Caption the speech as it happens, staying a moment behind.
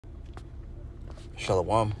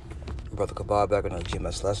Shalom. Brother Kabah back on the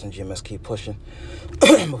GMS lesson. GMS keep pushing.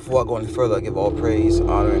 Before I go any further, I give all praise,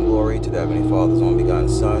 honor, and glory to the Heavenly Father's only begotten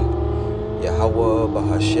Son, Yahweh,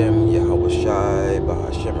 Bahashem, Yahweh Shai,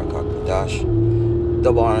 Bahashem, Rakakadash.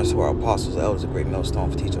 Double honors to our apostles, elders, a great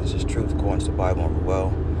millstone for teaching us His truth according to the Bible and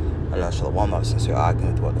well. Allah Shalom, not a sincere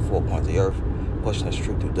argument throughout the 4 corners of the earth, pushing us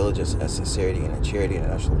truth through diligence and sincerity and in charity. And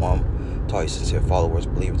Allah Shalom, to all you sincere followers,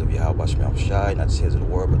 believers of Yahweh Shai, Shai, not just hearers of the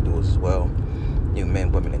word, but doers as well. New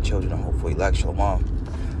men, women, and children, and hopefully elect. Shalom.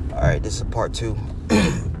 Alright, this is part 2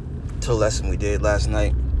 to the lesson we did last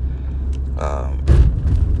night.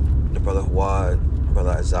 The brother Hawad,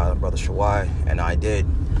 brother Azad, brother Shawai, and I did.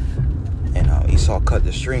 And Esau cut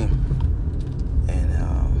the stream. And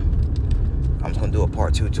I'm just going to do a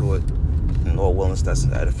part 2 to it. And Lord willing, that's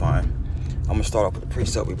edifying. I'm going to start off with the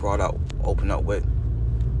precept we brought out, open up with.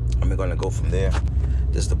 And we're going to go from there.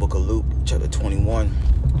 This is the book of Luke, chapter 21.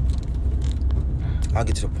 I'll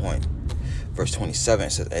get to the point. Verse 27,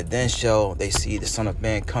 it says, and then shall they see the Son of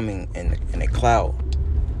Man coming in a cloud.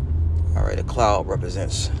 All right, a cloud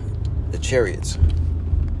represents the chariots.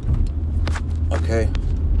 Okay.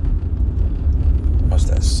 What's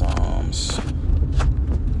that? Psalms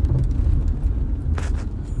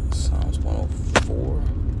 104.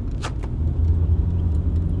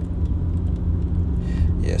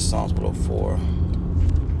 Yeah, Psalms 104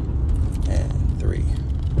 and 3.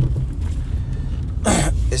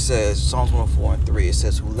 It says, Psalms 104 and 3, it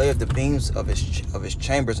says, who layeth the beams of his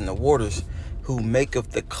chambers in the waters, who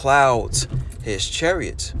maketh the clouds his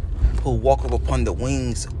chariots, who walketh upon the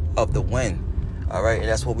wings of the wind. All right, and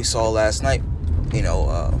that's what we saw last night. You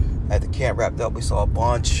know, at the camp wrapped up, we saw a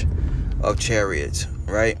bunch of chariots,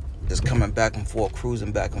 right? Just coming back and forth,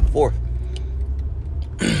 cruising back and forth.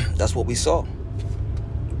 That's what we saw.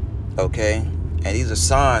 Okay, and these are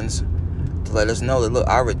signs to let us know that, look,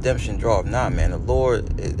 our redemption draweth nigh, man. The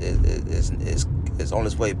Lord is on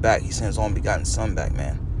his way back. He sent his only begotten Son back,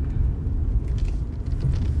 man.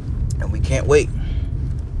 And we can't wait.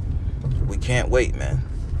 We can't wait, man.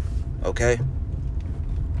 Okay?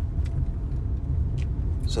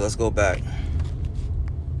 So let's go back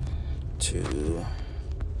to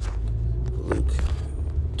Luke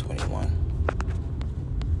 21.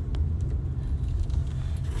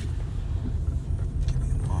 Give me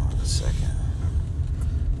 1 second.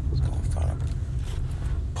 Let's go and find a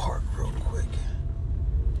part real quick.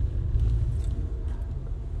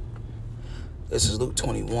 This is Luke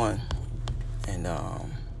 21 and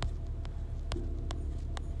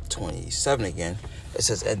 27 again. It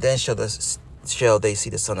says, and then shall they see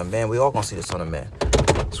the Son of Man. We all gonna see the Son of Man.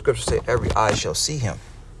 The scripture say every eye shall see him.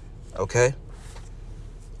 Okay?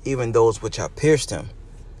 Even those which have pierced him,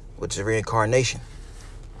 which is reincarnation.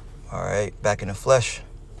 All right, back in the flesh.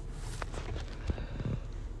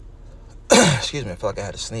 Excuse me, I feel like I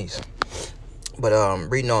had to sneeze. But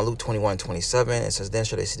reading on Luke 21:27, it says, then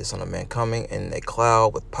shall they see the Son of Man coming in a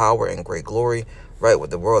cloud with power and great glory, right? What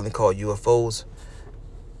the world called UFOs.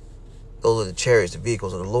 Those are the chariots, the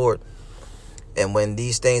vehicles of the Lord. And when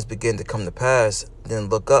these things begin to come to pass, then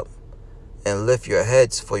look up and lift your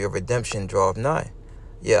heads, for your redemption draweth nigh.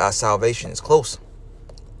 Yeah, our salvation is close.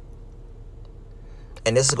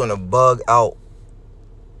 And this is going to bug out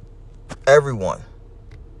everyone,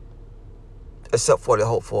 except for the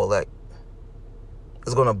hopeful elect.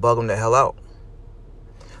 It's going to bug them the hell out.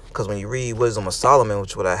 Because when you read Wisdom of Solomon,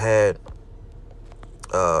 which is what I had,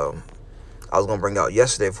 I was going to bring out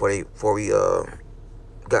yesterday before we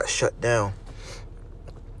got shut down.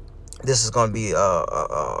 This is going to be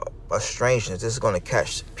a strangeness. This is going to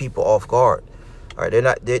catch people off guard. All right, they're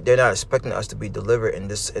not expecting us to be delivered in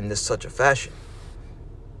this such a fashion.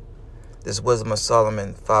 This Wisdom of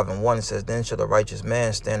Solomon 5:1, it says, then shall the righteous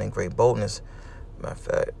man stand in great boldness. Matter of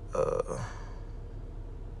fact,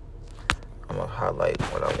 I'm going to highlight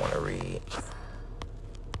what I want to read.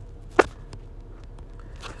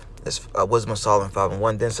 This Wisdom of Solomon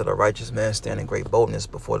 5:1, then shall the righteous man stand in great boldness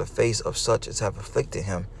before the face of such as have afflicted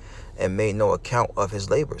him and made no account of his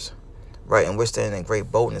labors. Right, and we're standing in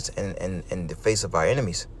great boldness in the face of our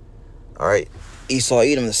enemies. All right, Esau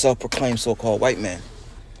Edom, the self-proclaimed so-called white man.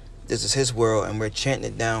 This is his world, and we're chanting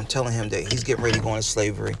it down, telling him that he's getting ready to go into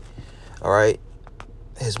slavery. All right,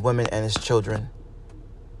 his women and his children.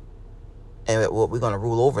 And we're going to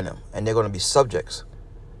rule over them, and they're going to be subjects.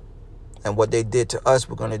 And what they did to us,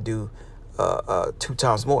 we're going to do 2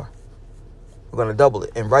 times more. We're going to double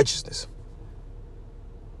it in righteousness.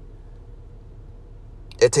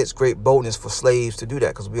 It takes great boldness for slaves to do that,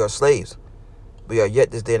 because we are slaves. We are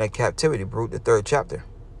yet this day in a captivity. Baruch, the 3rd chapter.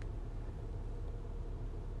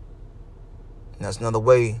 And that's another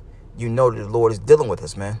way you know that the Lord is dealing with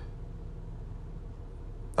us, man.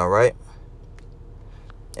 All right.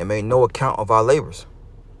 And made no account of our labors.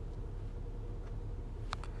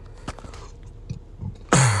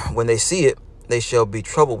 When they see it, they shall be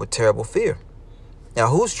troubled with terrible fear. Now,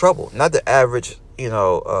 who's troubled? Not the average,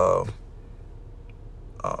 beer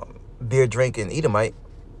drinking Edomite.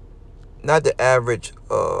 Not the average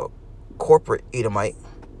corporate Edomite.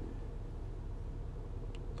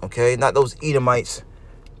 Okay, not those Edomites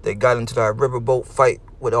that got into that riverboat fight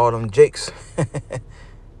with all them jakes.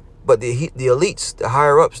 But the elites, the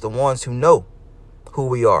higher ups, the ones who know who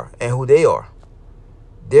we are and who they are,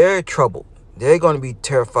 they're troubled. They're going to be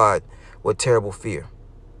terrified with terrible fear.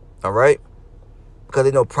 All right? Because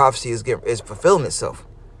they know prophecy is fulfilling itself.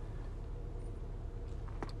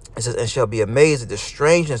 It says, and shall be amazed at the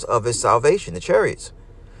strangeness of his salvation, the chariots,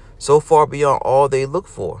 so far beyond all they look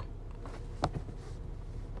for.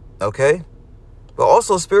 Okay? But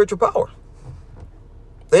also spiritual power.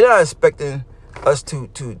 They're not expecting us to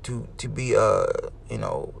be,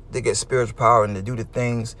 to get spiritual power and to do the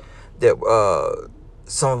things that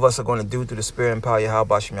some of us are going to do through the spirit and power of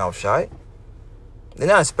Yahweh Shem Yahushai. They're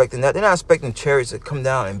not expecting that. They're not expecting chariots to come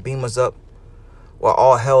down and beam us up while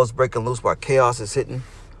all hell is breaking loose, while chaos is hitting.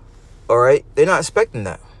 All right? They're not expecting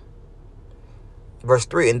that. Verse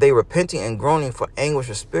 3, and they repenting and groaning for anguish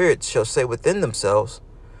of spirit shall say within themselves,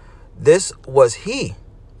 this was he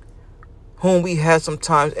whom we had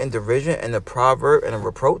sometimes in derision and a proverb and a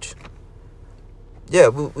reproach. Yeah,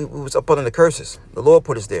 we was up under the curses. The Lord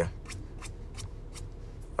put us there.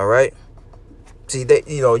 All right? See,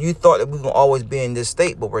 you thought that we were going to always be in this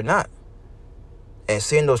state, but we're not. And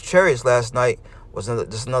seeing those chariots last night was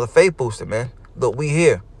just another faith booster, man. Look, we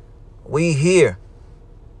here. We here.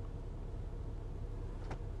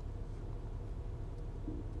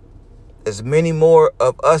 There's many more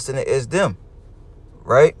of us than it is them.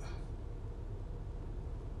 Right?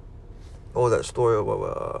 What was that story of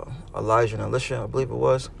Elijah and Elisha, I believe it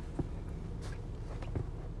was?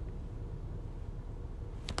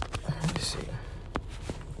 Let me see.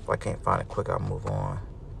 If I can't find it quick, I'll move on.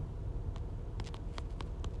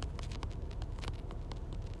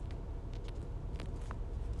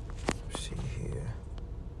 Let's see here.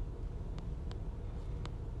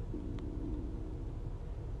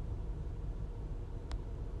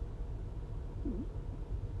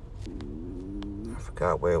 I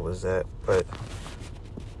forgot where it was at, but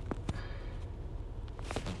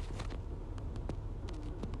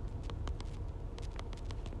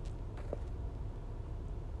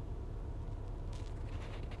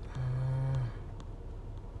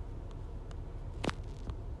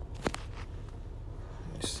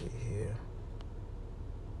let's see here.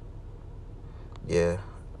 Yeah,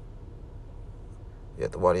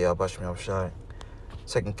 the Wadi Al Bashmi Al-Shai.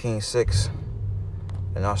 2 Kings 6.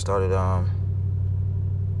 And I started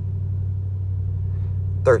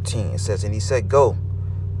 13. It says, and he said, go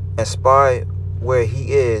and spy where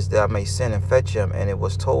he is, that I may send and fetch him. And it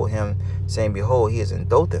was told him, saying, behold, he is in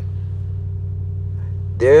Dothan.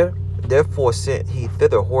 Therefore sent he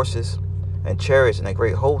thither horses and chariots and a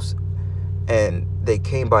great host, and they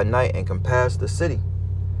came by night and compassed the city.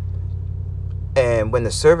 And when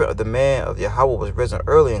the servant of the man of Yahweh was risen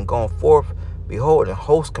early and gone forth, behold, an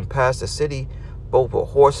host compassed the city, both with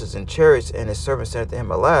horses and chariots. And his servant said to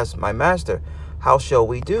him, alas, my master, how shall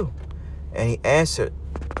we do? And he answered,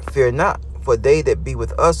 fear not, for they that be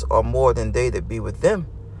with us are more than they that be with them.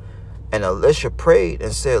 And Elisha prayed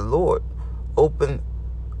and said, Lord,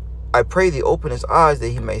 I pray thee, open his eyes that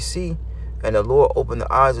he may see. And the Lord opened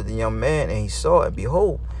the eyes of the young man, and he saw, and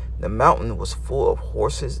behold, the mountain was full of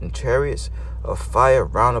horses and chariots of fire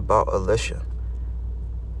round about Elisha.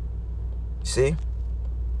 See?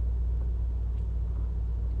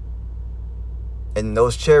 And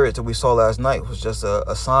those chariots that we saw last night was just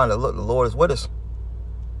a sign that, look, the Lord is with us.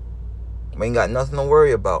 We ain't got nothing to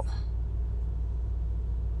worry about.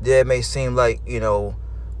 Yeah, it may seem like,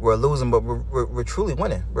 we're losing, but we're truly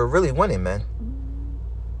winning. We're really winning, man.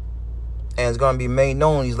 And it's going to be made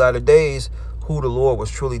known these latter days who the Lord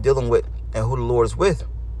was truly dealing with and who the Lord is with.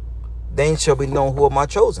 Then shall be known who are my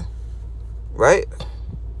chosen. Right?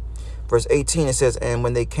 Verse 18, it says, and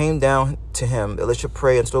when they came down to him, Elisha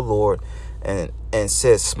prayed unto the Lord and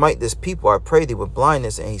said, smite this people, I pray thee, with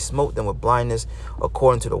blindness. And he smote them with blindness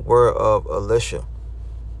according to the word of Elisha.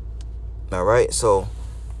 All right? So,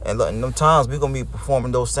 and look, in them times, we're going to be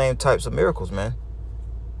performing those same types of miracles, man.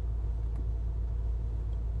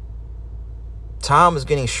 Time is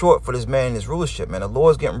getting short for this man and his rulership, man. The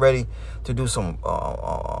Lord's getting ready to do some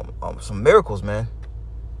miracles, man.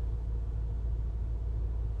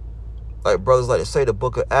 Like brothers like to say, the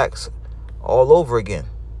book of Acts all over again.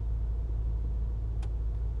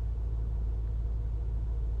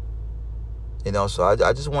 You know, so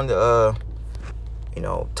I just wanted to, you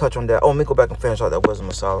know, touch on that. Oh, let me go back and finish out that Wisdom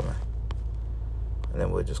of Solomon. And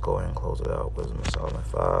then we'll just go ahead and close it out. Wisdom of Solomon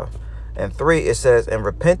 5 and 3. It says, and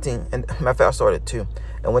repenting, and matter of fact, I started 2.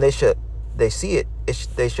 And when they see it,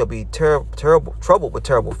 they shall be troubled with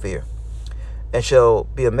terrible fear, and shall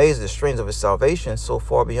be amazed at the strength of his salvation, so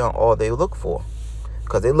far beyond all they look for.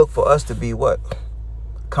 Because they look for us to be what?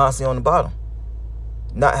 Constantly on the bottom,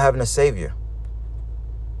 not having a savior.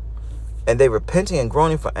 And they repenting and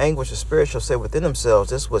groaning for anguish of spirit shall say within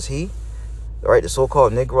themselves, this was he, right? The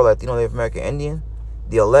so-called Negro, Latino, Native American Indian,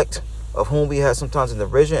 the elect, of whom we had sometimes in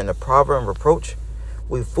derision and the proverb and reproach.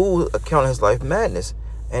 We fools account his life madness,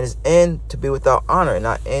 and his end to be without honor, and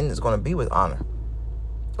our end is going to be with honor.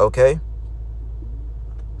 Okay?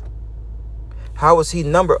 How is he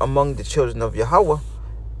numbered among the children of Yahweh,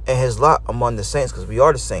 and his lot among the saints? Because we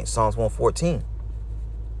are the saints. Psalms 114.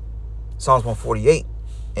 Psalms 148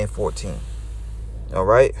 and 14. All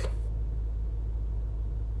right?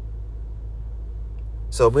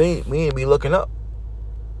 So we need to be looking up,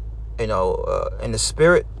 you know, in the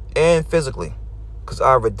spirit and physically. Because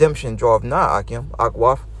our redemption draweth nigh, Akim,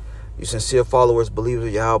 Akwaf. You sincere followers, believers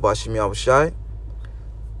of Yahweh, Bashim Yahweh Shai.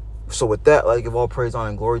 So with that, let us give all praise, honor,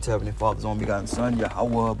 and glory to Heavenly Father's only begotten Son,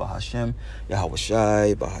 Yahweh, Bahashem, Yahweh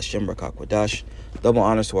Shai, Bahashem, Rakakwadash. Double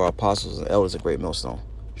honors to our apostles and elders of Great Millstone.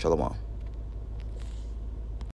 Shalom.